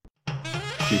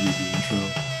give you the intro.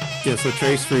 Yeah, so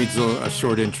Trace reads a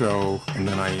short intro, and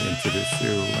then I introduce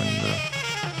you, and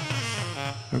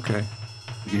okay.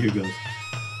 Here goes.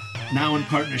 Now in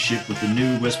partnership with the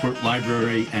new Westport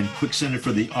Library and Quick Center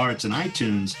for the Arts and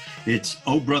iTunes, it's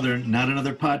Oh Brother, Not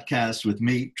Another Podcast with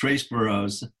me, Trace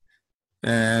Burrows.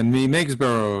 And me, Miggs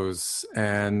Burrows.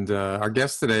 And our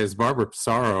guest today is Barbara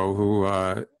Pissarro, who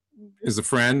is a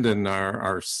friend, and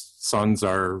our sons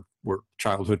were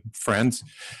childhood friends.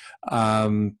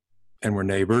 And we're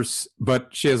neighbors, but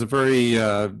she has a very,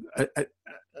 I don't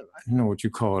know what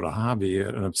you call it, a hobby,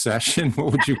 an obsession.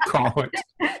 What would you call it?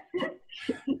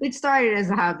 It started as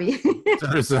a hobby.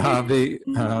 Started as a hobby.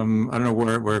 I don't know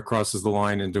where it crosses the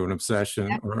line into an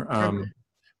obsession,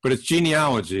 but it's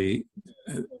genealogy,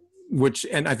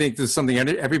 and I think this is something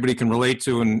everybody can relate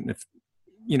to. And if,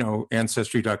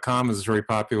 Ancestry.com is very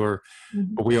popular,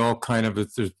 but we all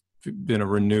there's been a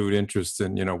renewed interest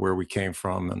in, where we came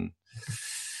from. And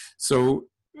so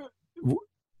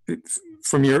I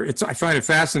find it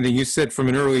fascinating. You said from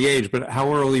an early age, but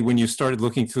how early when you started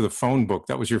looking through the phone book?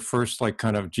 That was your first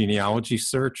kind of genealogy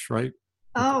search, right?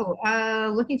 Oh,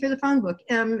 looking through the phone book.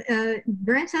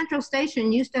 Grand Central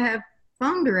Station used to have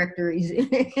phone directories.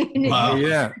 Wow.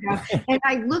 Yeah. And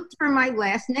I looked for my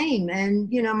last name, and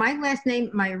my last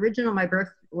name, my birth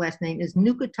last name is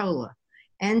Nukutola.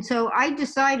 And so I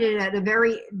decided at a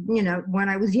very, when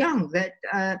I was young, that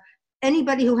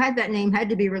anybody who had that name had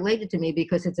to be related to me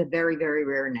because it's a very, very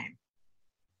rare name.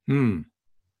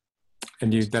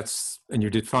 And you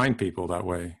did find people that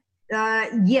way.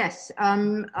 Yes.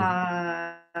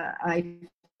 I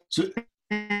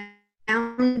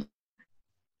found,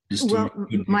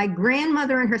 my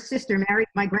grandmother and her sister married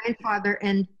my grandfather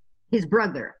and his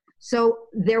brother. So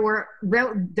there were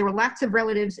lots of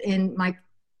relatives in my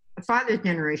father's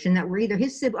generation that were either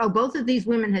his siblings. Oh, both of these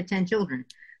women had 10 children.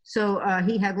 So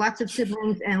he had lots of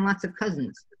siblings and lots of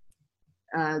cousins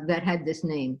that had this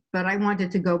name. But I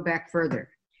wanted to go back further.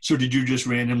 So did you just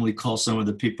randomly call some of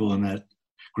the people in that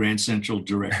Grand Central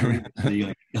directory?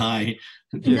 Hi.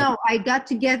 No, I got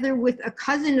together with a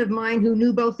cousin of mine who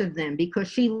knew both of them because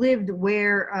she lived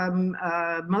where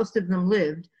most of them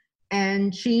lived.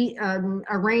 And she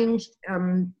arranged,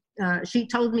 she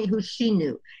told me who she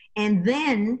knew. And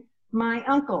then my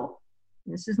uncle,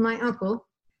 this is my uncle,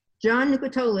 John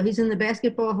Nukutola, he's in the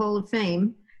Basketball Hall of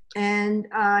Fame, and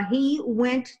he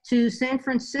went to San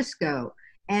Francisco,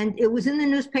 and it was in the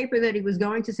newspaper that he was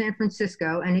going to San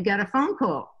Francisco, and he got a phone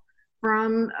call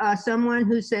from someone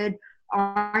who said,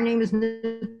 our name is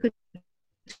Nukutola,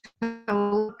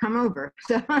 come over.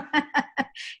 So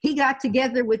he got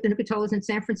together with the Nukutolas in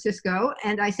San Francisco,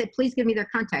 and I said, please give me their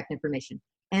contact information.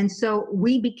 And so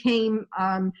we became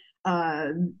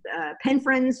pen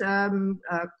friends,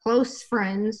 close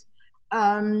friends.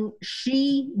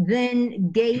 She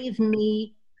then gave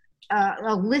me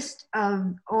a list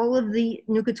of all of the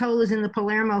Nukutolas in the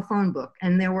Palermo phone book,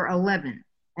 and there were 11.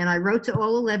 And I wrote to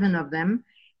all 11 of them,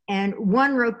 and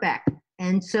one wrote back.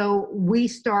 And so we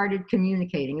started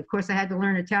communicating. Of course, I had to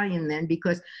learn Italian then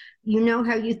because you know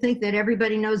how you think that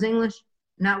everybody knows English?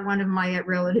 Not one of my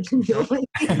relatives in Italy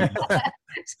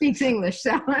speaks English.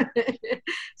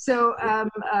 So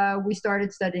we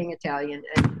started studying Italian,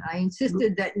 and I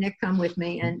insisted that Nick come with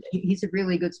me, and he's a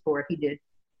really good sport. He did.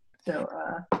 So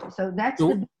that's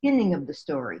the beginning of the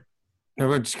story.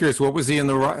 I'm just curious, what was he in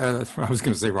the, I was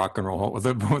going to say Rock and Roll Hall,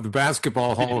 the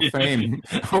Basketball Hall of Fame.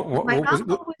 My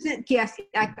uncle was in, yes,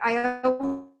 I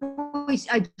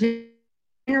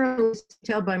generally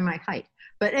tell by my height.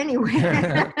 But anyway,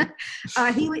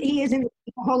 he is in the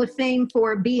Hall of Fame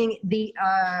for being the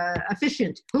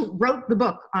efficient, who wrote the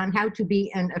book on how to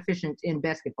be an efficient in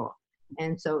basketball.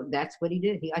 And so that's what he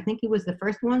did. I think he was the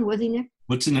first one, was he, Nick?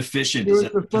 What's an efficient? He was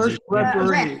the first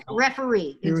referee.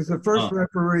 Referee. He was the first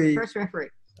referee. First referee.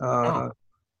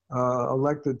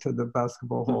 Elected to the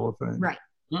Basketball Hall of Fame. Right.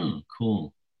 Oh,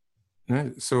 cool.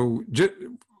 So,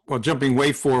 jumping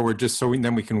way forward, just so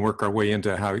then we can work our way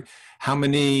into how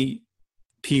many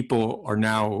people are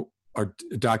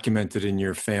documented in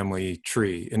your family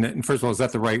tree. And first of all, is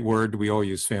that the right word? We all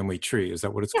use family tree. Is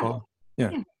that what it's called?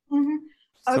 Yeah. Mm-hmm.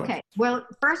 Okay. Well,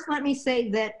 first let me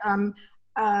say that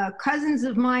cousins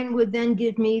of mine would then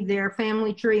give me their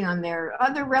family tree on their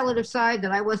other relative side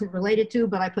that I wasn't related to,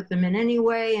 but I put them in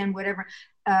anyway and whatever.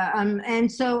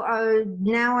 And so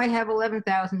now I have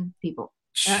 11,000 people.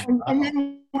 And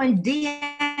then when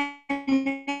DNA...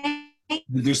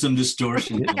 There's some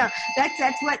distortion. Yeah,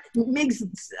 that's what Miggs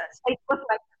said looked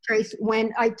like, Trace,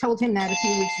 when I told him that a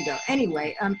few weeks ago.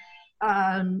 Anyway,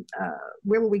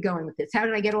 where were we going with this? How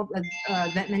did I get all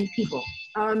that many people?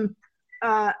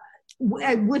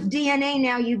 with DNA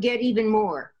now, you get even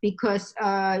more because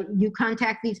you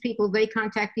contact these people, they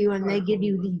contact you, and they give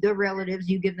you their relatives,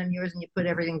 you give them yours, and you put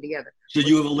everything together. So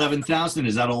you have 11,000.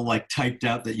 Is that all like typed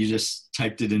out that you just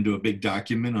typed it into a big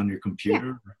document on your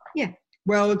computer? Yeah.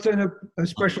 Well, it's in a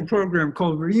special program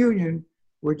called Reunion,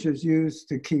 which is used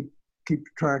to keep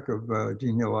track of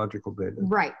genealogical data.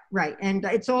 Right, right. And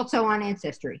it's also on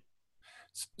Ancestry.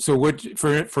 So what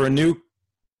for a new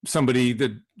somebody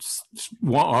that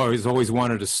always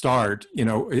wanted to start,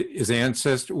 is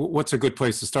Ancestry, what's a good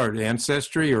place to start?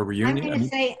 Ancestry or Reunion? I'm going to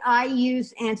say I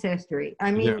use Ancestry. I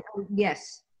mean,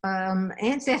 yes.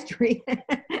 Ancestry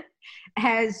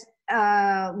has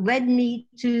led me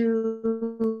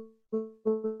to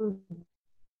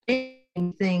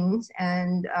things,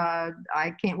 and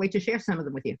I can't wait to share some of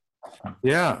them with you.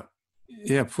 Yeah,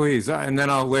 please. And then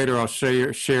I'll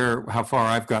share how far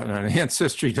I've gotten on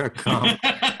Ancestry.com,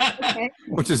 Okay.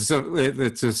 which is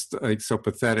it's just like so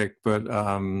pathetic. But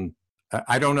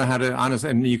I don't know how to honestly.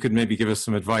 And you could maybe give us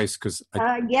some advice because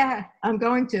yeah, I'm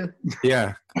going to.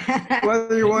 Yeah.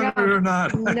 Whether you want it or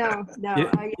not. No. Yeah.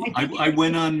 I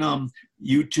went on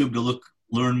YouTube to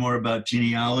learn more about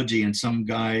genealogy, and some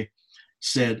guy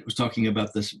was talking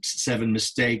about the 7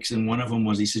 mistakes, and one of them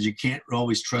was, he said, you can't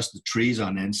always trust the trees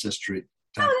on Ancestry.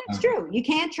 Oh, that's true. You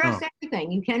can't trust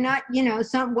everything. You cannot,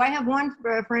 I have one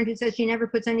friend who says she never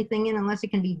puts anything in unless it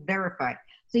can be verified.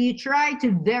 So you try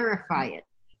to verify it.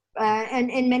 And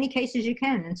in many cases you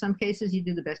can. In some cases you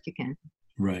do the best you can.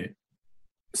 Right.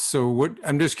 So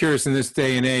I'm just curious, in this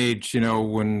day and age,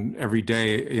 when every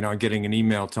day, I'm getting an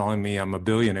email telling me I'm a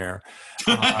billionaire,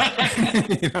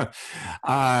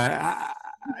 are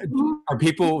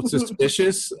people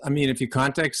suspicious? I mean, if you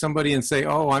contact somebody and say,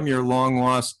 oh, I'm your long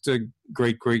lost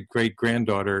great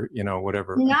granddaughter,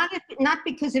 whatever. Not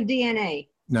because of DNA.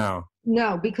 No,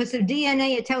 because of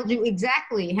DNA, it tells you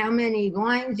exactly how many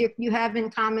lines you have in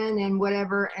common and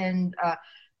whatever. And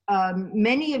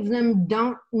many of them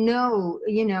don't know,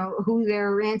 who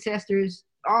their ancestors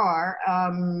are,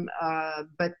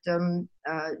 but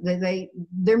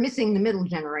they're missing the middle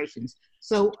generations.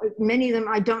 So many of them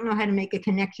I don't know how to make a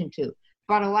connection to,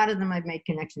 but a lot of them I've made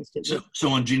connections to. So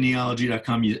on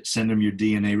genealogy.com, you send them your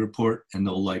DNA report, and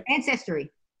they'll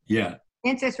Ancestry. Yeah.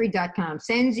 Ancestry.com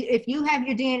sends you, if you have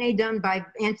your DNA done by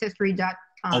Ancestry.com.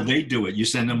 Oh, they do it. You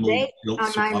send them or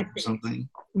something.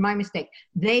 My mistake.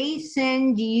 They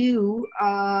send you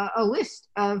a list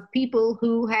of people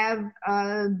who have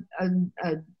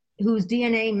whose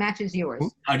DNA matches yours.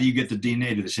 How do you get the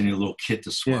DNA? Do they send you a little kit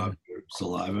to swab your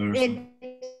saliva or something?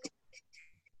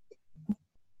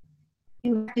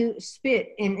 You have to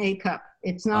spit in a cup.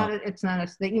 It's not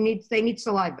they need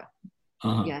saliva.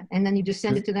 Uh-huh. Yeah, and then you just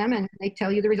send it to them, and they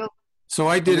tell you the result. So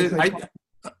I did it.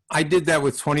 I did that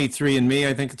with 23andMe,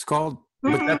 I think it's called.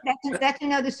 That's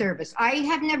another service. I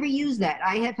have never used that.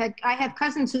 I have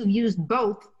cousins who've used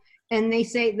both, and they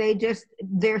say the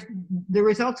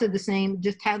results are the same.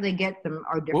 Just how they get them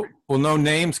are different. Well, no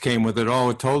names came with it. All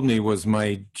it told me was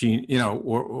my gene,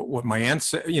 or what my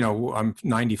ancestor. I'm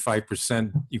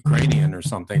 95% Ukrainian or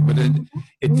something, but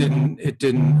it's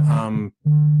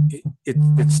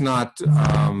not.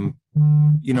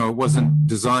 It wasn't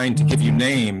designed to give you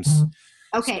names.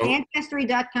 Okay, so,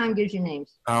 Ancestry.com gives you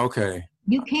names. Okay.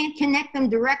 You can't connect them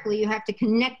directly. You have to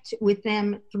connect with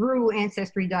them through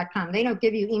Ancestry.com. They don't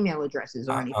give you email addresses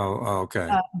or anything. Okay.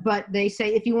 But they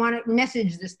say, if you want to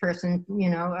message this person,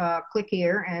 click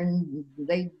here, and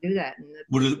they do that.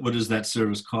 What does that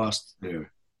service cost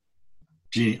there?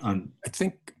 I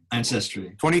think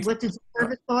Ancestry. What does the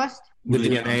service cost? The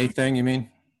DNA thing, you mean?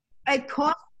 It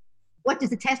costs. What does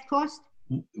the test cost?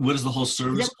 What does the whole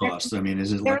service cost? I mean,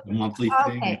 is it like a monthly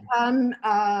thing?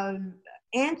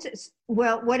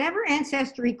 Well, whatever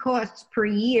Ancestry costs per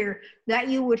year, that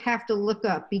you would have to look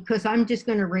up, because I'm just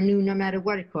going to renew no matter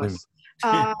what it costs.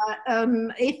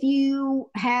 If you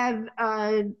have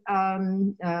but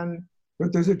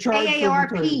there's a charge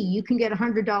AARP, you can get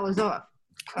 $100 off.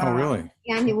 Oh, really?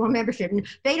 Annual membership.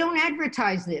 They don't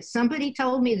advertise this. Somebody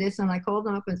told me this, and I called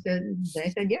them up and they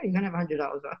said, yeah, you're going to have $100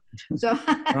 off. So,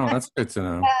 oh, that's good to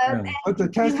know. But the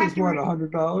test is what,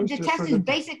 $100? The test is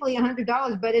basically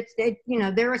 $100, but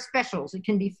there are specials. It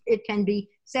can be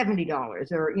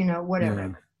 $70 or, whatever.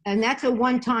 Yeah. And that's a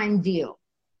one-time deal.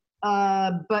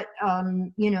 And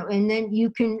then you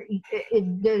can,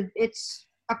 it's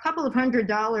a couple of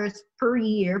 $100 per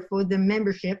year for the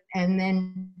membership, and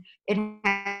then it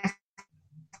has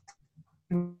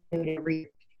every year.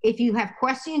 If you have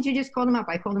questions, you just call them up.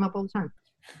 I call them up all the time.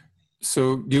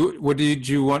 So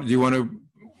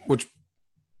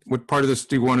what part of this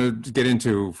do you want to get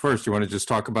into first? Do you want to just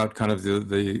talk about kind of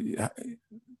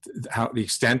how the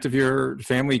extent of your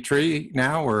family tree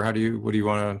now, or what do you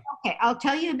want to? Okay, I'll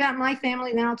tell you about my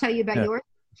family, then I'll tell you about Yeah. yours.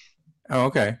 Oh,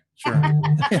 okay, sure.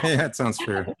 Yeah, that sounds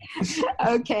fair.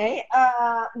 Okay,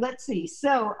 let's see.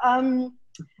 So,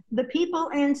 the people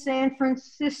in San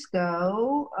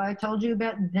Francisco, I told you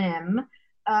about them.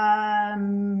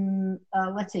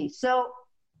 Let's see. So,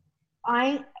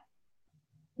 I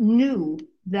knew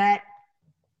that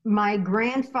my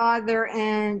grandfather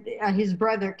and his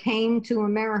brother came to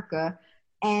America,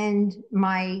 and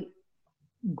my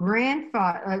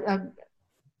grandfather,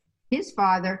 his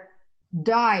father,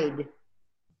 died.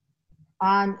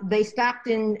 They stopped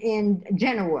in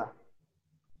Genoa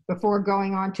before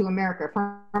going on to America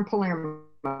from Palermo.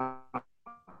 My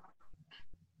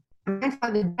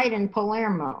grandfather died in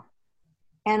Palermo.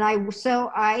 And I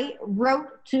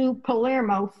wrote to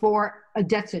Palermo for a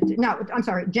death certificate. No, I'm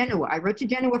sorry, Genoa. I wrote to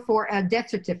Genoa for a death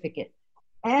certificate.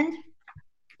 And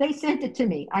they sent it to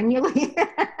me. I nearly,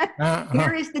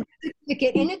 here is the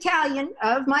certificate in Italian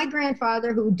of my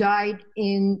grandfather who died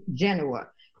in Genoa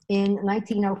in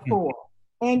 1904.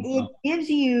 And it gives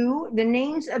you the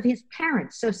names of his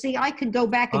parents. So see, I could go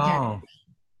back a generation.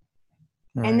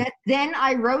 Right. And then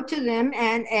I wrote to them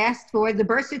and asked for the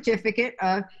birth certificate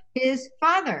of his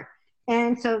father.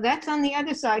 And so that's on the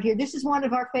other side here. This is one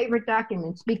of our favorite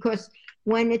documents because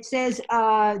when it says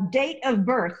date of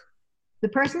birth, the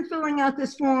person filling out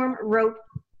this form wrote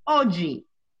oggi,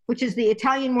 which is the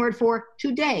Italian word for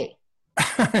today.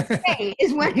 Today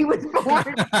is when he was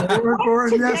born. They were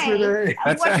born yesterday.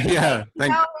 That's yeah.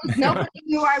 Nobody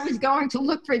knew I was going to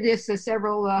look for this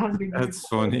several hundred years. That's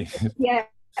funny. Yeah,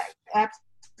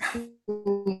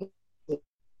 absolutely.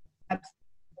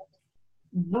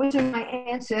 Those are my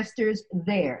ancestors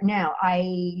there. Now,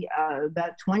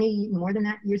 about 20, more than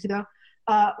that, years ago,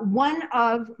 one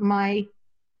of my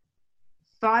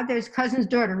father's cousin's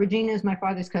daughter, Regina is my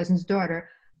father's cousin's daughter,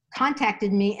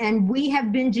 contacted me, and we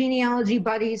have been genealogy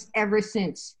buddies ever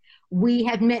since. We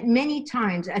have met many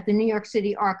times at the New York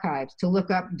City archives to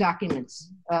look up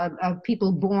documents of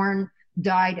people born,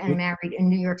 died, and married in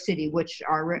New York City, which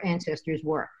our ancestors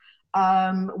were.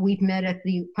 We've met at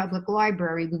the public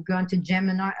library. We've gone to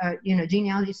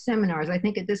genealogy seminars. I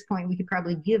think at this point we could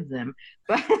probably give them.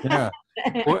 But yeah.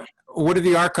 What are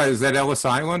the archives? Is that Ellis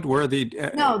Island? Where are the?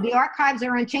 No, the archives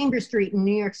are on Chambers Street in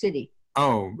New York City.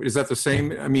 Oh, is that the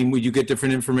same? I mean, would you get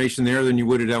different information there than you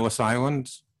would at Ellis Island?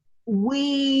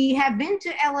 We have been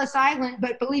to Ellis Island,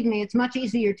 but believe me, it's much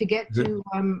easier to get to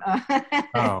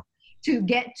to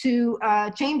get to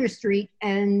Chambers Street,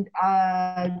 and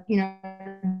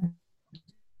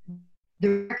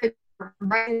the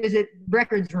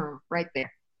records room right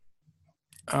there.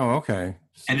 Oh, okay.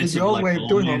 And it's the old way of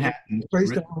doing it.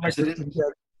 Based on resident.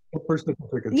 birth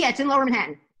certificates. Yeah, it's in Lower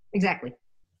Manhattan. Exactly.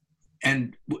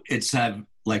 And it's can't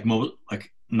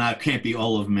be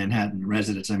all of Manhattan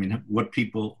residents. I mean, what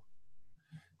people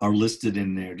are listed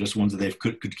in there? Just ones that they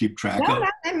could keep track of? No,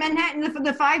 not in Manhattan.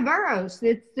 The 5 boroughs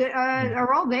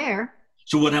are all there.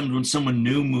 So what happens when someone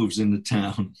new moves into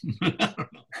town? I don't know.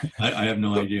 I have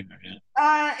no idea.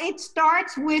 Yeah. It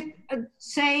starts with,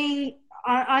 say,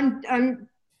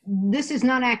 this is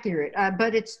not accurate,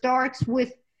 but it starts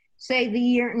with, say, the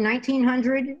year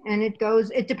 1900, and it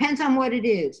depends on what it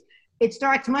is. It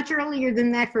starts much earlier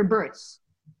than that for births.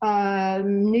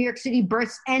 New York City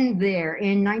births end there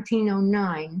in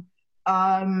 1909.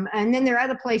 And then there are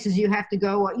other places you have to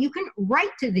go. You can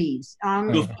write to these.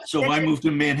 So if I move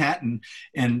to Manhattan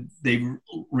and they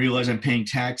realize I'm paying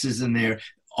taxes in there,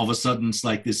 all of a sudden it's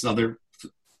like this other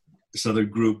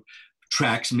group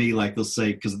tracks me, like they'll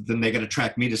say, because then they got to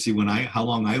track me to see how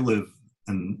long I live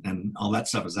and all that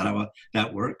stuff. Is that how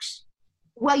that works?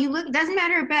 Well, it doesn't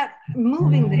matter about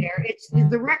moving there. It's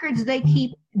the records they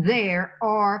keep there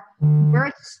are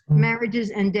births, marriages,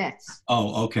 and deaths.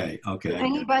 Oh, okay.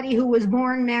 Anybody who was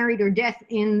born, married, or death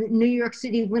in New York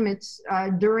City limits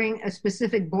during a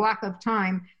specific block of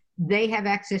time, they have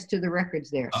access to the records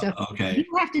there. So okay. You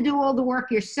have to do all the work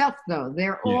yourself, though.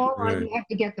 You have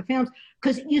to get the films.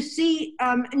 Because you see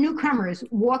newcomers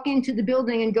walk into the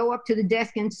building and go up to the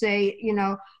desk and say,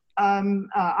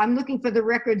 I'm looking for the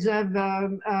records of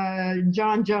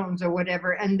John Jones or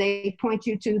whatever, and they point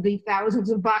you to the thousands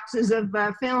of boxes of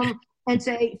film and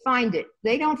say, find it.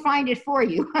 They don't find it for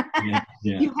you. Yeah.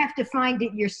 You have to find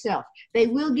it yourself. They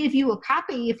will give you a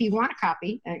copy if you want a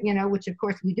copy, which of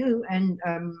course we do, and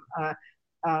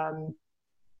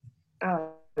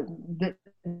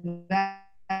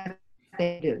that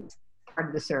they do. Part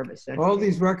of the service. All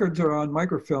these records are on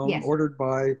microfilm, yes. Ordered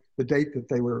by the date that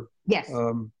they were yes.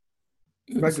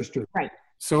 Registered. Right.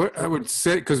 So I would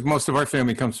say, because most of our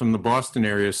family comes from the Boston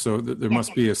area, so there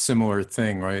must be a similar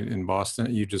thing, right, in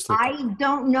Boston. You just look. I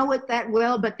don't know it that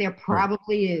well, but there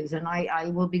probably is, and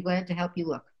I will be glad to help you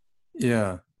look.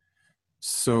 Yeah.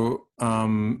 So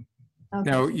Okay.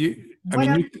 now What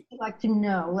else would you like to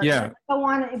know? Let's go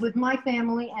on with my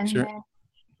family, and Sure. then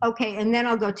and then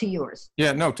I'll go to yours.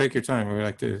 Yeah, no, take your time. We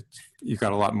like to. You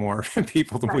got a lot more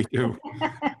people than we do.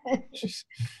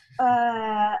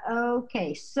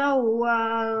 Okay,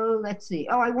 so let's see.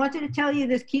 Oh, I wanted to tell you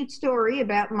this cute story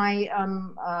about my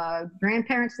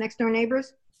grandparents, next door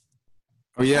neighbors.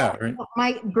 Oh yeah, right.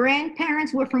 My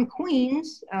grandparents were from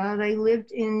Queens. They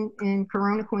lived in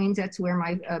Corona, Queens. That's where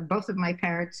both of my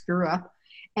parents grew up,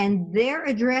 and their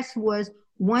address was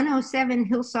 107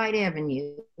 Hillside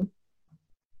Avenue.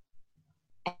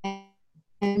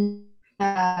 And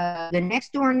the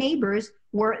next door neighbors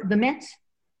were the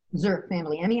Mentzer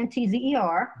family,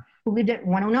 M-E-N-T-Z-E-R, who lived at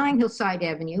 109 Hillside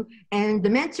Avenue. And the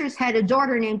Mentzers had a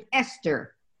daughter named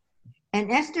Esther.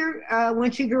 And Esther,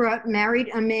 when she grew up, married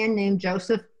a man named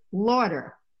Joseph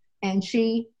Lauder. And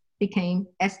she became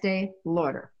Estee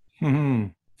Lauder. Mm-hmm.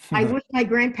 I wish my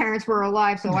grandparents were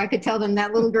alive so I could tell them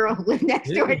that little girl who lived next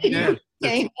door to you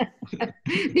became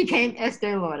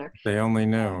Estee Lauder. They only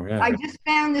know. Yeah. I just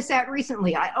found this out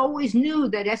recently. I always knew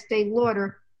that Estee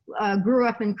Lauder grew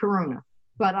up in Corona,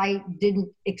 but I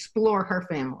didn't explore her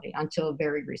family until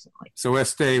very recently. So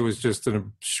Estee was just a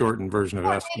shortened version of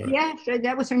Esther. Yeah, sure,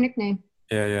 that was her nickname.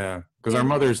 Yeah. Because our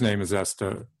mother's name is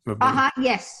Esther.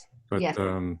 Yes. But yes.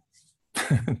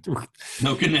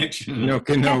 No connection. No,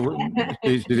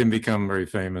 she didn't become very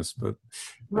famous, but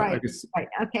right.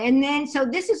 Okay, and then so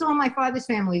this is all my father's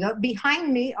family.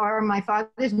 Behind me are my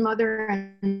father's mother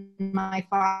and my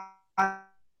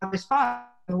father's father,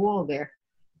 the wall there.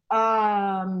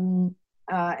 And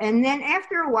then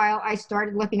after a while, I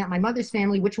started looking at my mother's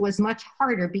family, which was much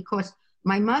harder because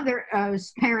my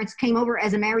mother's parents came over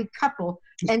as a married couple,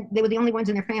 and they were the only ones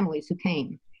in their families who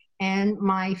came. And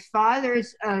my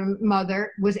father's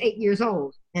mother was 8 years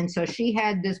old. And so she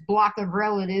had this block of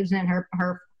relatives, and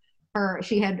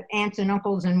she had aunts and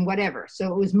uncles and whatever.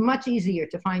 So it was much easier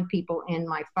to find people in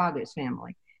my father's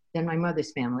family than my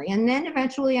mother's family. And then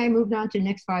eventually I moved on to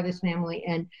Nick's father's family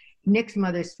and Nick's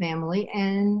mother's family.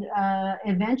 And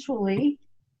eventually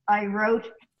I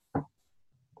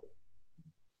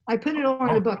put it all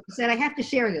in a book. I said, I have to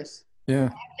share this. Yeah. I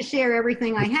have to share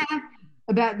everything I have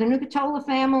about the Nucatola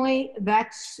family.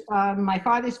 That's my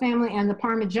father's family, and the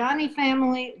Parmigiani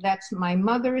family. That's my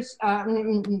mother's,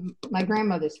 my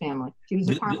grandmother's family. She was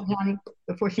a Parmigiani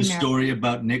before she married. The story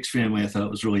about Nick's family, I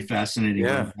thought was really fascinating.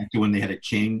 Yeah. Back to when they had a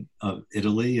king of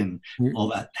Italy and all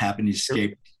that happened. He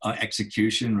escaped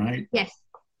execution, right? Yes.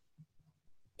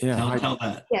 Yeah. Tell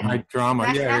that. Yes. My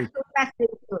drama.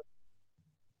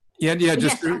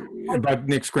 Just about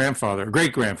Nick's grandfather,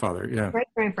 great-grandfather. Yeah.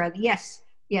 Great-grandfather. Yes.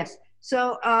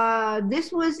 So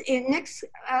this was in Nick's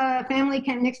family.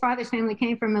 Nick's father's family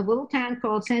came from a little town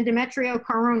called San Demetrio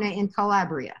Corona in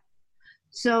Calabria.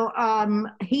 So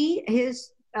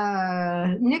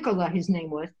Nicola, his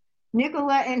name was,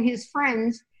 Nicola and his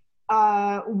friends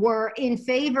were in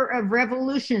favor of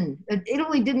revolution.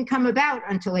 Italy didn't come about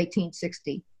until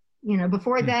 1860.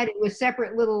 Before that it was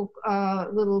separate little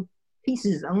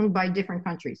pieces owned by different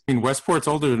countries. I mean, Westport's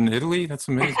older than Italy? That's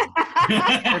amazing.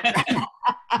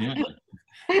 Yeah.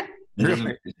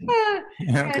 Really?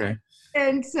 Yeah, okay.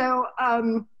 And so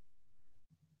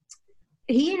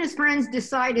he and his friends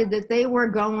decided that they were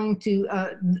going to,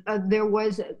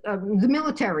 the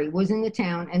military was in the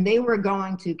town, and they were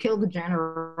going to kill the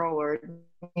general or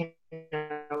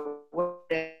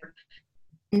whatever.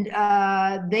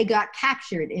 And they got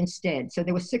captured instead. So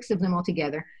there were 6 of them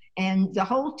altogether. And the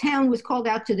whole town was called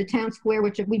out to the town square,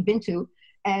 which we've been to.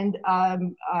 And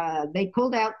they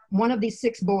pulled out one of these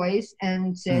 6 boys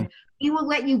and said, we will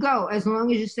let you go as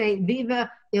long as you say, Viva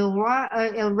il re,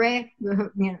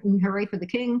 hooray for the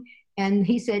king. And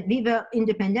he said, Viva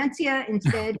Independencia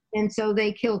instead. And so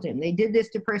they killed him. They did this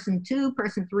to person 2,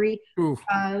 person 3.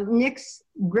 Nick's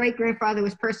great-grandfather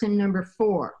was person number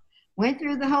 4. Went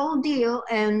through the whole deal,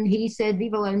 and he said,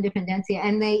 Viva la Independencia.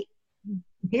 And they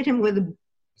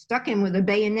stuck him with a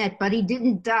bayonet, but he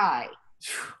didn't die.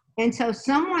 And so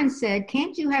someone said,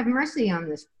 can't you have mercy on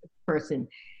this person?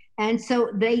 And so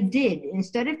they did.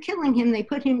 Instead of killing him, they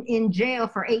put him in jail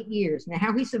for 8 years. Now,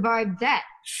 how he survived that,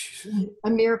 a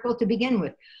miracle to begin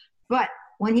with. But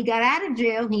when he got out of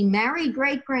jail, he married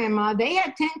great-grandma. They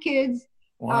had 10 kids.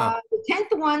 Wow. The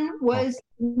 10th one was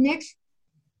Nick's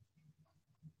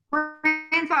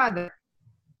grandfather.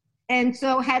 And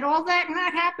so had all that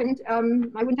not happened, I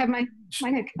wouldn't have my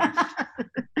neck.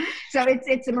 So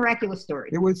it's a miraculous story.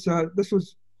 It was, this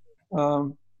was,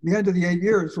 the end of the 8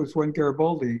 years was when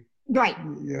Garibaldi Right.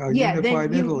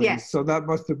 unified Italy. Yes. So that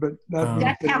must have been,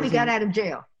 That's how he got out of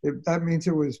jail. That means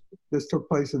this took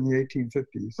place in the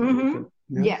 1850s. Mm-hmm.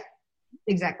 Yes. Yeah,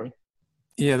 exactly.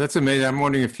 Yeah, that's amazing. I'm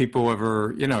wondering if people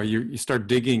ever, you start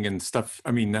digging and stuff.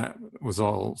 I mean, that was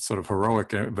all sort of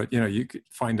heroic, but you could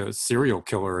find a serial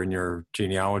killer in your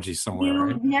genealogy somewhere, You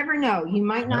right? never know. You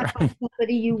might not find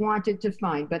somebody you wanted to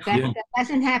find, but that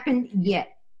hasn't happened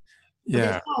yet.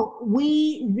 Yeah. So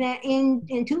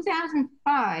in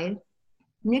 2005,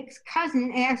 Nick's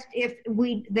cousin asked if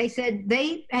they said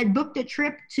they had booked a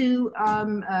trip to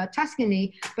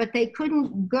Tuscany, but they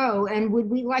couldn't go, and would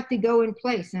we like to go in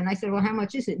place? And I said, well, how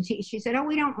much is it? And she said, oh,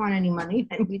 we don't want any money.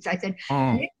 And I said,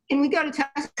 Nick, can we go to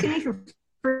Tuscany for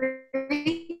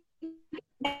free?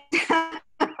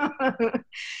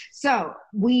 So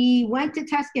we went to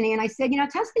Tuscany, and I said,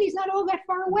 Tuscany's not all that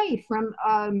far away from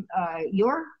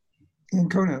your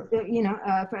Ancona.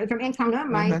 From Ancona,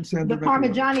 the Demetrio.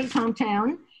 Parmigiani's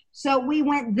hometown. So we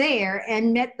went there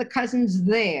and met the cousins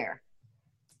there.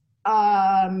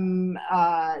 Then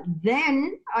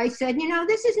I said,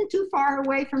 this isn't too far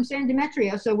away from San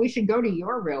Demetrio, so we should go to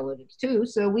your relatives too.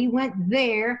 So we went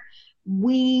there.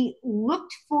 We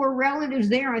looked for relatives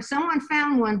there. Someone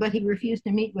found one, but he refused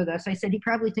to meet with us. I said, he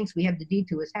probably thinks we have the deed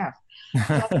to his house.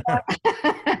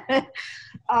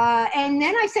 And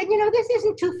then I said, this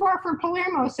isn't too far from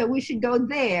Palermo, so we should go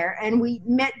there. And we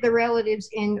met the relatives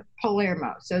in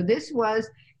Palermo. So this was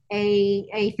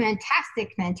a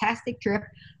fantastic, fantastic trip.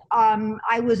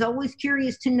 I was always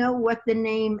curious to know what the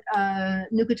name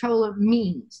Nuka-Tola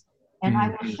means. And I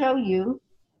will show you.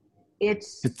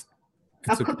 It's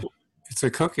a cookie. It's a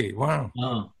cookie. Wow.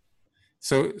 Oh.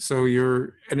 So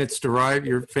it's derived,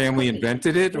 your family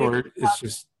invented it, or it's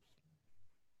just?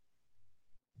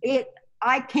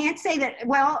 I can't say that.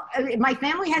 Well, my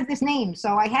family has this name,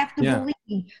 so I have to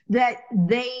believe that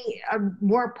they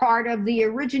were part of the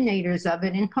originators of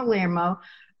it in Palermo.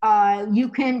 You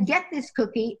can get this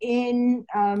cookie in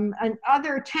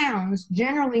other towns,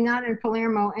 generally not in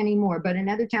Palermo anymore, but in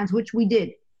other towns, which we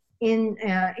did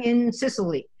in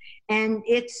Sicily. And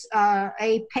it's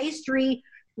a pastry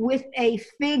with a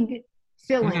fig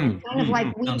filling, kind of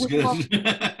like we sounds would call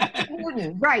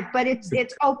good. right, but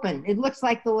it's open. It looks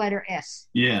like the letter S.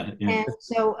 Yeah. And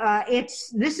so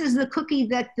this is the cookie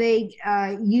that they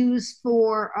use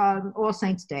for All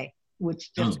Saints Day,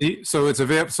 which just So it's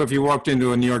available. So if you walked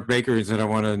into a New York bakery and said, I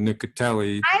want a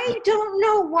Nuka-Telly. I don't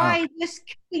know why this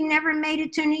cookie never made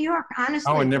it to New York,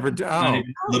 honestly. Oh, it never did. Oh.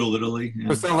 Little Italy.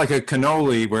 Yeah. It's not like a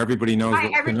cannoli where everybody knows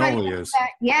what Everybody cannoli knows is. that.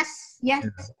 Yes. Yeah.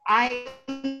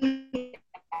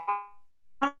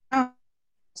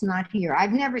 It's not here.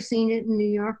 I've never seen it in New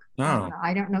York. Oh.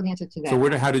 I don't know the answer to that. So where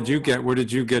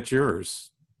did you get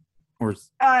yours? Or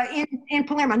in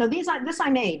Palermo. No, this I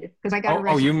made because I got a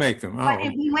recipe. Oh, you make them. But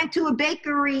if we went to a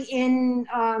bakery in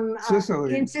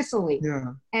Sicily,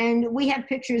 Yeah. and we have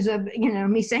pictures of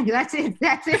me saying that's it,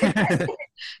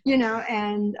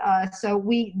 and so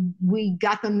we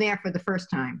got them there for the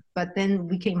first time. But then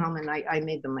we came home and I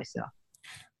made them myself.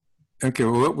 Okay,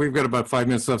 well, we've got about 5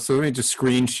 minutes left, so let me just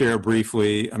screen share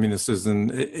briefly. I mean, this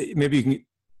isn't, maybe you can,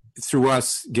 through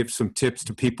us, give some tips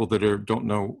to people that don't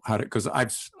know how to, because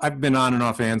I've been on and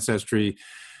off Ancestry.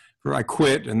 I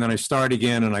quit, and then I start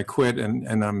again, and I quit, and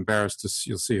I'm embarrassed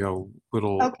you'll see how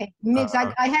little. Okay, Migs,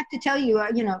 I have to tell you,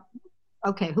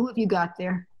 okay, who have you got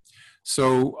there?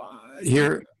 So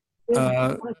here.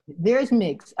 There's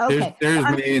Migs. Okay. There's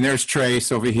me, and there's Trace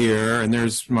over here, and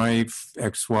there's my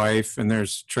ex-wife, and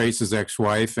there's Trace's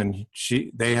ex-wife, and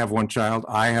they have one child.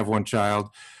 I have one child.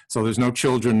 So there's no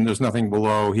children. There's nothing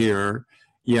below here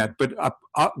yet. But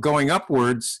going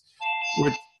upwards,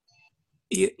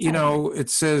 it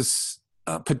says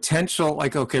potential.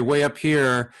 Like, okay, way up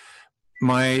here,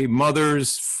 my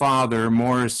mother's father,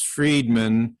 Morris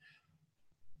Friedman.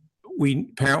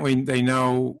 Apparently they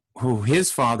know who his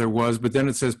father was, but then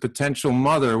it says potential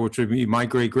mother, which would be my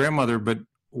great grandmother. But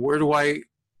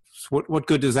what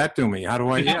good does that do me? How do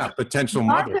I, potential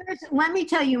mother. Let me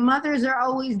tell you, mothers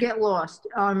always get lost.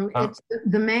 It's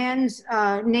the man's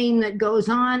name that goes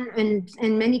on, and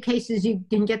in many cases you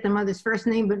can get the mother's first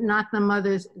name, but not the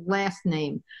mother's last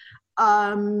name.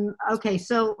 Okay,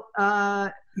 so.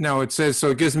 No, it says, so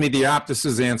it gives me this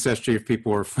is Ancestry if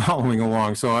people are following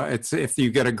along. So it's, if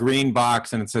you get a green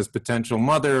box and it says potential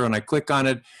mother, and I click on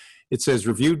it, it says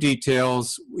review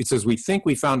details. It says, we think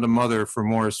we found a mother for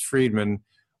Morris Friedman,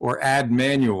 or add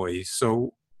manually.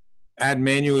 So add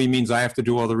manually means I have to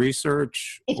do all the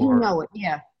research? If you know it,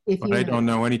 yeah. if But you I don't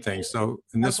know anything. So,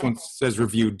 and this Okay. one says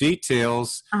review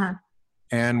details. Uh-huh.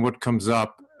 And what comes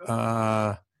up?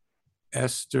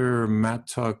 Esther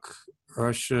Matuk,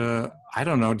 Russia. I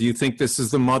don't know. Do you think this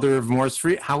is the mother of Morris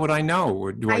Free? How would I know?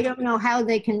 Or do I don't know how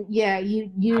they can, yeah,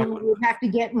 you How- would have to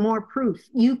get more proof.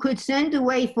 You could send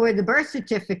away for the birth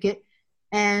certificate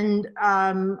and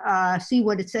see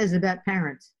what it says about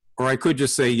parents. Or I could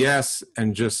just say yes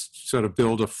and just sort of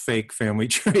build a fake family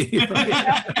tree.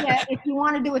 Yeah, if you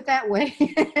want to do it that way.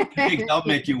 Hey, I'll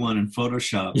make you one in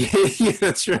Photoshop. Yeah,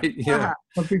 that's right. Yeah. Uh-huh.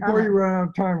 But before you run out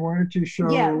of time, why don't you show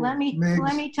Yeah, let Meg's-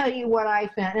 me tell you what I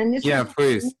found. And this Yeah, was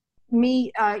please.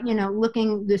 me,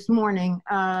 looking this morning.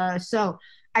 So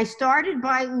I started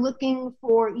by looking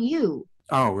for you.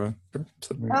 Oh,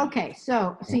 Okay,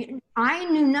 so see, I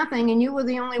knew nothing and you were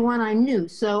the only one I knew.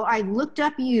 So I looked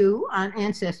up you on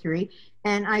Ancestry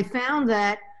and I found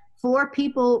that 4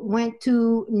 people went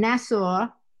to Nassau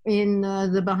in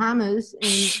the Bahamas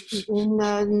in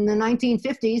the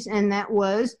 1950s, and that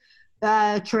was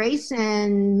Trace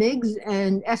and Miggs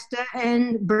and Esther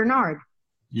and Bernard.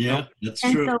 Yeah, that's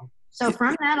And true. so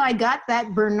from that, I got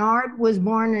that Bernard was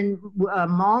born in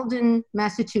Malden,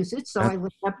 Massachusetts. So I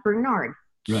looked up Bernard.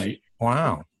 Right.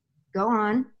 wow. Go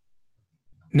on.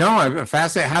 No, I'm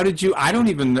fascinated. How did you? I don't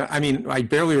even. I mean, I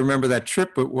barely remember that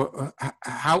trip. But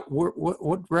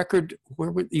what record?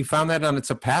 You found that on? It's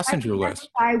a passenger list.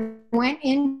 I went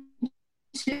into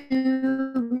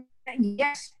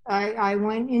yes. I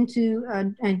went into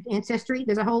Ancestry.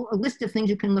 There's a list of things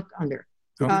you can look under.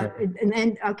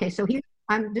 Okay. Okay. So here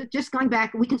I'm just going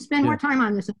back. We can spend more time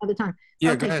on this another time.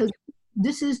 Yeah. Okay. Go ahead. So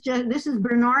this is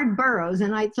Bernard Burroughs,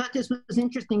 and I thought this was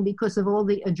interesting because of all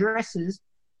the addresses.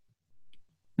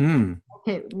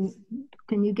 Okay,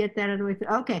 can you get that out of the way?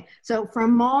 Okay, so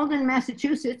from Malden,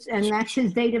 Massachusetts, and that's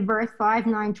his date of birth,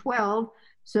 5/9/12.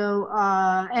 So,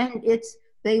 and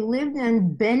they lived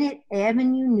in Bennett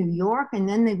Avenue, New York, and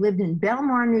then they lived in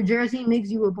Belmar, New Jersey.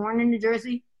 Miggs, you were born in New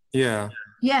Jersey? Yeah.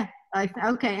 Yeah.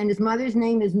 Okay, and his mother's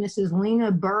name is Mrs.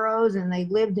 Lena Burroughs, and they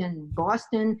lived in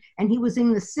Boston, and he was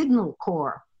in the Signal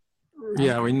Corps.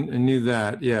 Yeah, I knew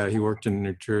that. Yeah, he worked in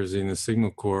New Jersey in the Signal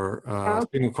Corps,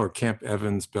 Signal Corps, Camp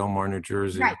Evans, Belmar, New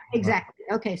Jersey. Right, exactly.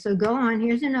 Okay, so go on.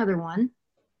 Here's another one.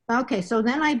 Okay, so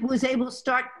then I was able to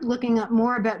start looking up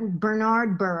more about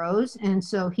Bernard Burroughs, and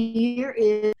so here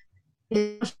is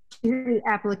his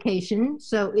application.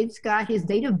 So it's got his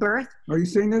date of birth. Are you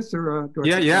seeing this or? do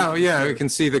I- Yeah. I can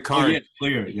see the Oh, card. yeah,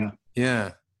 clear. Yeah.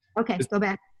 Yeah. Okay, go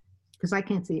back, because I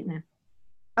can't see it now.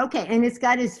 Okay, and it's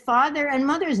got his father and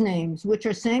mother's names, which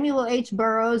are Samuel H.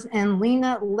 Burroughs and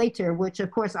Lena Later, which of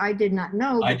course I did not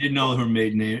know. I didn't know her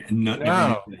maiden name. And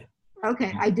No.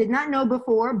 Okay, I did not know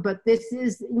before, but this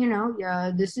is,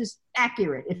 this is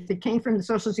accurate. If it came from the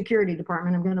Social Security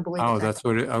Department, I'm going to believe Oh, it's that's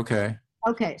what it. Okay.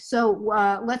 Okay, so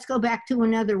let's go back to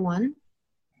another one.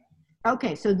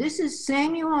 Okay, so this is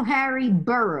Samuel Harry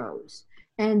Burroughs,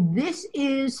 and this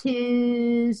is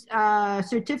his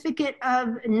certificate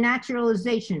of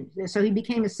naturalization. So he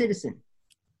became a citizen.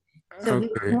 So he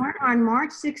was Okay. born on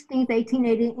March 16th,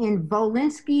 1880 in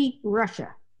Volinsky,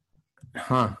 Russia.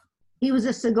 Huh. He was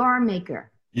a cigar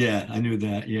maker. Yeah, I knew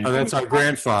that. Yeah. Oh, that's our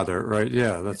grandfather, right?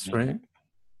 Yeah, that's right.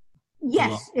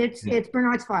 Yes, it's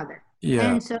Bernard's father.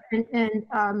 Yeah. And so,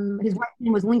 his wife's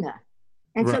name was Lena.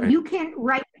 And so Right. you can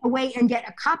write away and get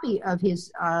a copy of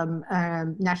his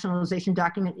nationalization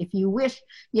document if you wish.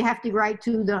 You have to write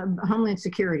to the Homeland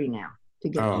Security now to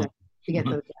get Oh. to get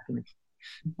those documents.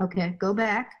 Okay, go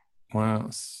back. Wow.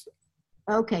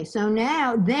 Okay, so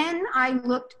then I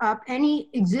looked up any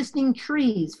existing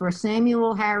trees for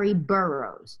Samuel Harry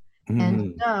Burroughs.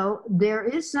 And so there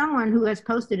is someone who has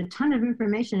posted a ton of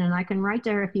information, and I can write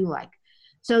to her if you like.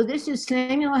 So this is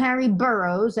Samuel Harry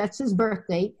Burroughs. That's his birth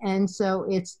date. And so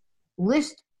it's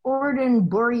List, Orden,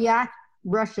 Buryat,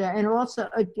 Russia. And also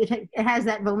it has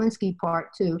that Volinsky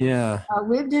part too. Yeah.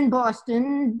 Lived in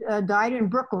Boston, died in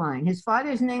Brookline. His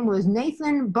father's name was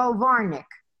Nathan Bovarnik.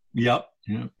 Yep.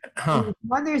 Yeah. Huh. His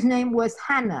mother's name was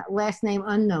Hannah, last name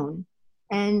unknown.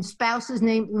 And spouse's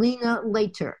name, Lena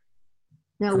Later.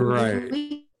 Now, Right.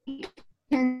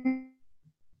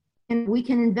 we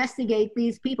can investigate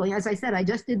these people. As I said, I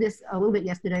just did this a little bit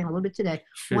yesterday and a little bit today.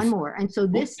 One more. And so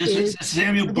this is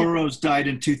Samuel again, Burroughs died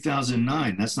in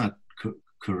 2009. That's not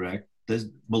correct. There's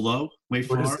below, way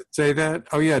Where does far. it say that?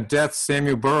 Oh yeah, death.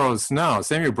 Samuel Burroughs. No,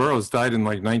 Samuel Burroughs died in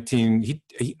like 19. He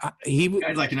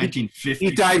Died like in 1950.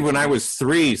 he died when I was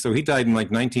 3, so he died in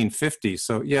like 1950.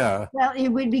 So yeah, well, it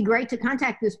would be great to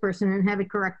contact this person and have it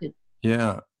corrected.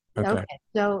 yeah. Okay.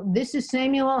 So this is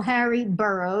Samuel Harry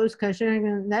Burroughs, because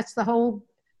that's the whole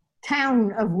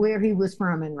town of where he was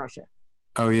from in Russia.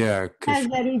 Oh, yeah. Says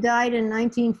that he died in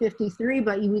 1953,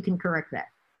 but we can correct that,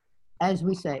 as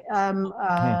we say.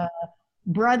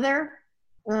 Brother,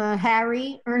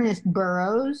 Harry Ernest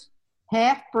Burroughs.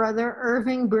 Half-brother,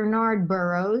 Irving Bernard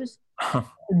Burroughs.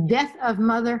 Death of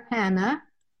mother, Hannah.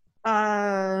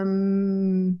 Yeah,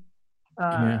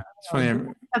 it's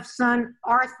funny. Of son,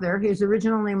 Arthur. His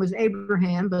original name was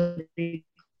Abraham, but he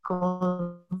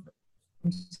called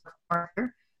himself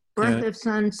Arthur. Birth of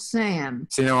son, Sam.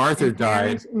 See, now Arthur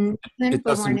died. It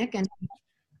doesn't,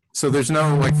 so there's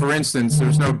no, like, for instance,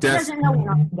 there's no death. She doesn't know when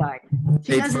Arthur died.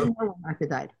 She doesn't know when Arthur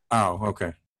died. Oh,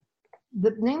 okay.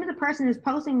 The name of the person who's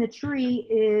posting the tree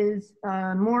is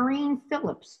Maureen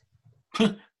Phillips.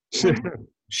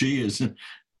 She is.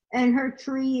 And her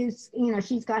tree is,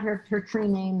 she's got her tree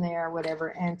name there or whatever.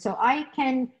 And so I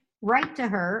can write to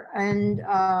her and,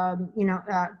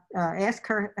 ask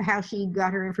her how she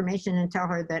got her information and tell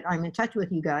her that I'm in touch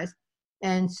with you guys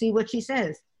and see what she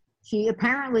says. She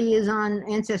apparently is on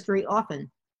Ancestry often.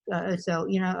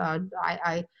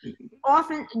 I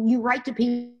often, you write to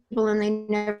people and they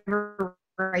never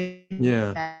write.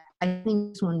 Yeah. Back. I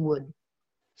think this one would.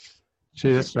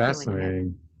 Gee, that's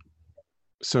fascinating.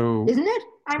 So. Isn't it?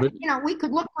 We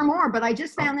could look for more, but I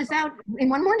just found this out in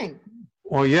one morning.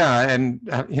 Well, yeah, and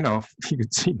you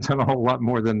could see done a whole lot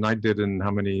more than I did in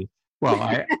how many.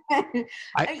 Well,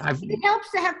 it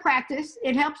helps to have practice.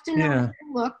 It helps to know where to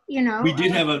look. We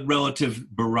did have a relative,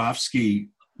 Borofsky,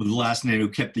 with the last name, who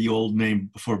kept the old name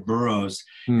before Burroughs,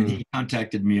 and he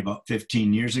contacted me about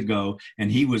 15 years ago,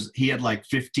 and he had like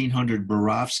 1,500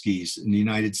 Borofskys in the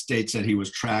United States that he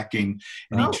was tracking,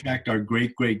 and he tracked our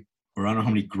great, or I don't know how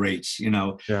many greats,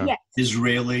 Yes.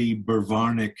 Israeli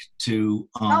Burvarnik to.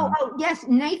 Yes,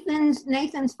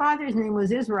 Nathan's father's name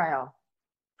was Israel.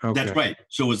 Okay. That's right.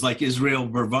 So it was like Israel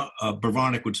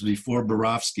Burvarnik, which was before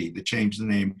Borofsky. They changed the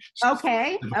name.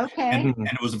 Okay. And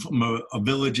it was from a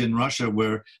village in Russia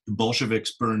where the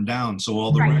Bolsheviks burned down. So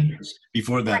all the records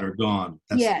before that are gone.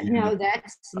 That's a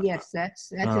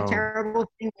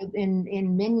terrible thing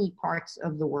in many parts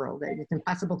of the world. It's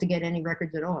impossible to get any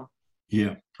records at all.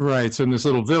 Yeah. Right. So in this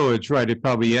little village, right, it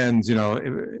probably ends,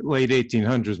 late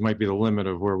 1800s might be the limit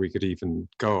of where we could even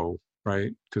go,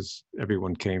 right? Because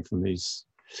everyone came from these.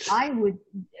 I would,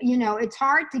 it's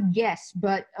hard to guess,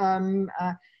 but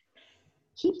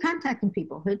keep contacting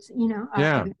people. It's,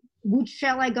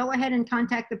 shall I go ahead and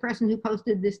contact the person who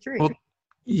posted this tree? Well,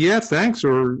 yeah, thanks.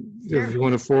 Or if you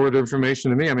want to forward information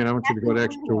to me, I want you to go to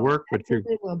extra work, but you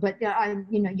will. But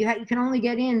you can only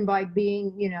get in by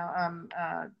being,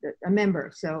 a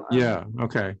member. So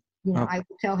okay. I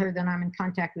will tell her that I'm in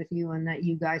contact with you and that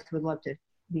you guys would love to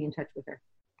be in touch with her.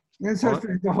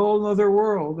 Ancestry is a whole other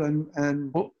world,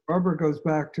 and Barbara goes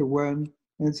back to when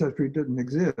Ancestry didn't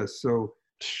exist. So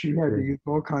she had to use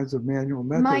all kinds of manual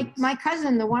methods. My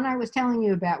cousin, the one I was telling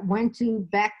you about, went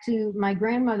back to my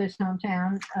grandmother's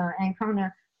hometown,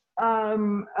 Ancona,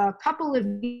 a couple of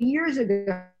years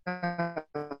ago,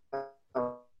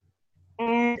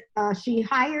 and she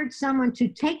hired someone to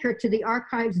take her to the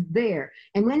archives there.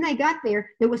 And when they got there,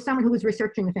 there was someone who was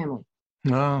researching the family.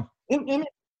 Oh.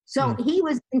 So he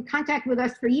was in contact with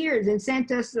us for years and sent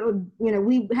us,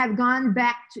 we have gone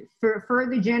back for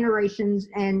further generations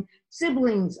and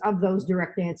siblings of those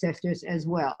direct ancestors as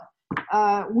well.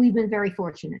 We've been very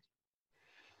fortunate.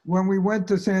 When we went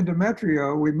to San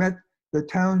Demetrio, we met the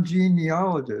town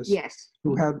genealogist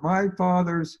who had my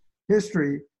father's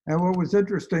history. And what was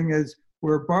interesting is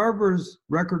where Barbara's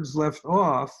records left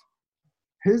off,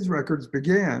 his records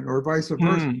began, or vice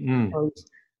versa. Because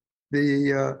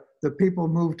the people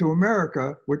moved to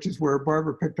America, which is where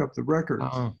Barbara picked up the records.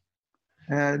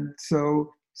 And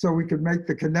so we could make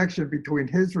the connection between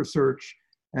his research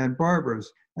and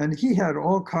Barbara's. And he had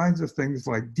all kinds of things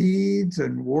like deeds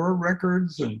and war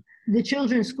records and the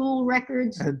children's school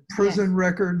records and prison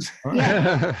records.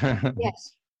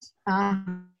 Yes.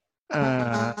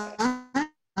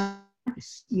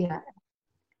 Yeah.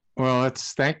 Well,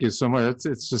 thank you so much.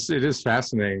 It is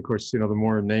fascinating. Of course, the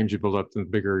more names you build up, the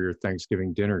bigger your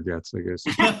Thanksgiving dinner gets, I guess.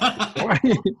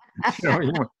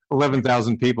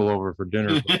 11,000 people over for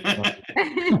dinner.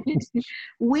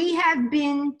 We have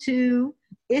been to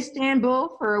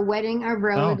Istanbul for a wedding of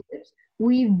relatives.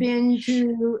 We've been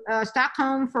to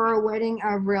Stockholm for a wedding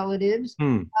of relatives.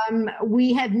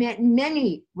 We have met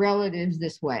many relatives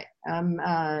this way,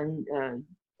 many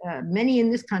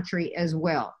in this country as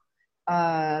well.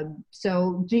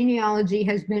 So genealogy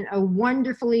has been a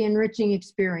wonderfully enriching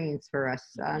experience for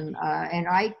us. And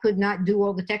I could not do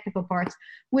all the technical parts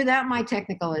without my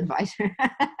technical advisor.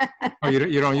 Oh,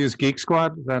 you don't use Geek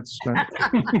Squad? That's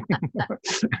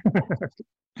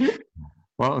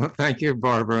Well, thank you,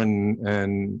 Barbara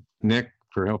and Nick,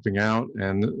 for helping out.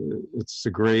 And it's a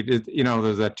great,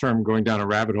 there's that term going down a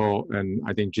rabbit hole, and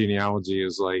I think genealogy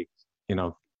is like,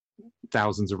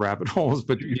 thousands of rabbit holes,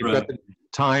 but you've got the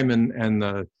time and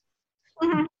the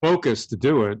focus to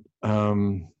do it.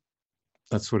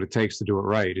 That's what it takes to do it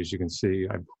right. As you can see,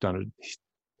 I've done it.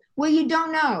 Well, you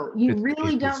don't know. You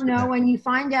really don't know, and you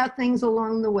find out things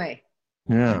along the way.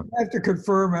 Yeah. You have to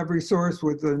confirm every source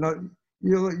with the.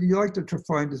 You like to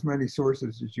find as many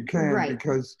sources as you can, right?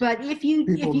 Because but if you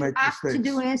opt to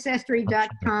do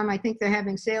Ancestry.com, I think they're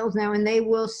having sales now, and they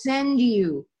will send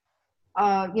you,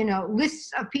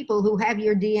 lists of people who have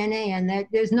your DNA, and that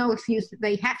there's no excuse that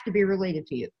they have to be related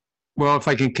to you. Well, if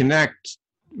I can connect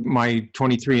my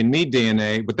 23andMe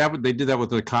DNA, but they did that with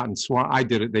the cotton swab. I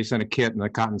did it. They sent a kit and a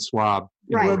cotton swab.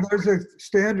 Right. Well, there's a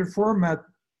standard format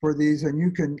for these, and you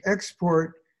can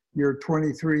export your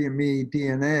 23andMe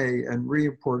DNA and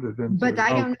re-import it into. But I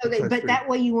don't know that. But that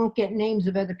way you won't get names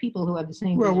of other people who have the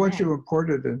same. Well, DNA. once you import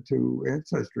it into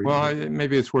Ancestry. Well,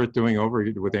 maybe it's worth doing over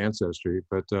with Ancestry,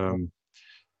 but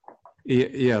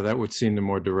yeah, that would seem the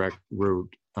more direct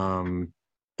route.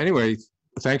 Anyway,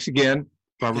 thanks again,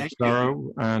 Barbara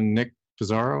Pizarro and Nick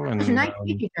Pizarro, and nice to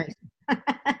meet you guys.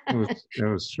 it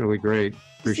was really great.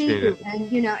 Appreciate it.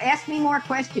 And ask me more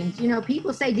questions.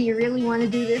 People say, "Do you really want to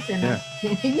do this?" And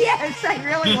yes, I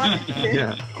really want to do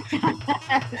this.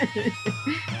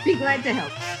 Be glad to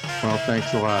help. Well,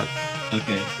 thanks a lot.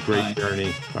 Okay. Great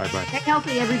journey. Bye bye. Stay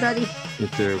healthy, everybody. You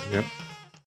too. Yep.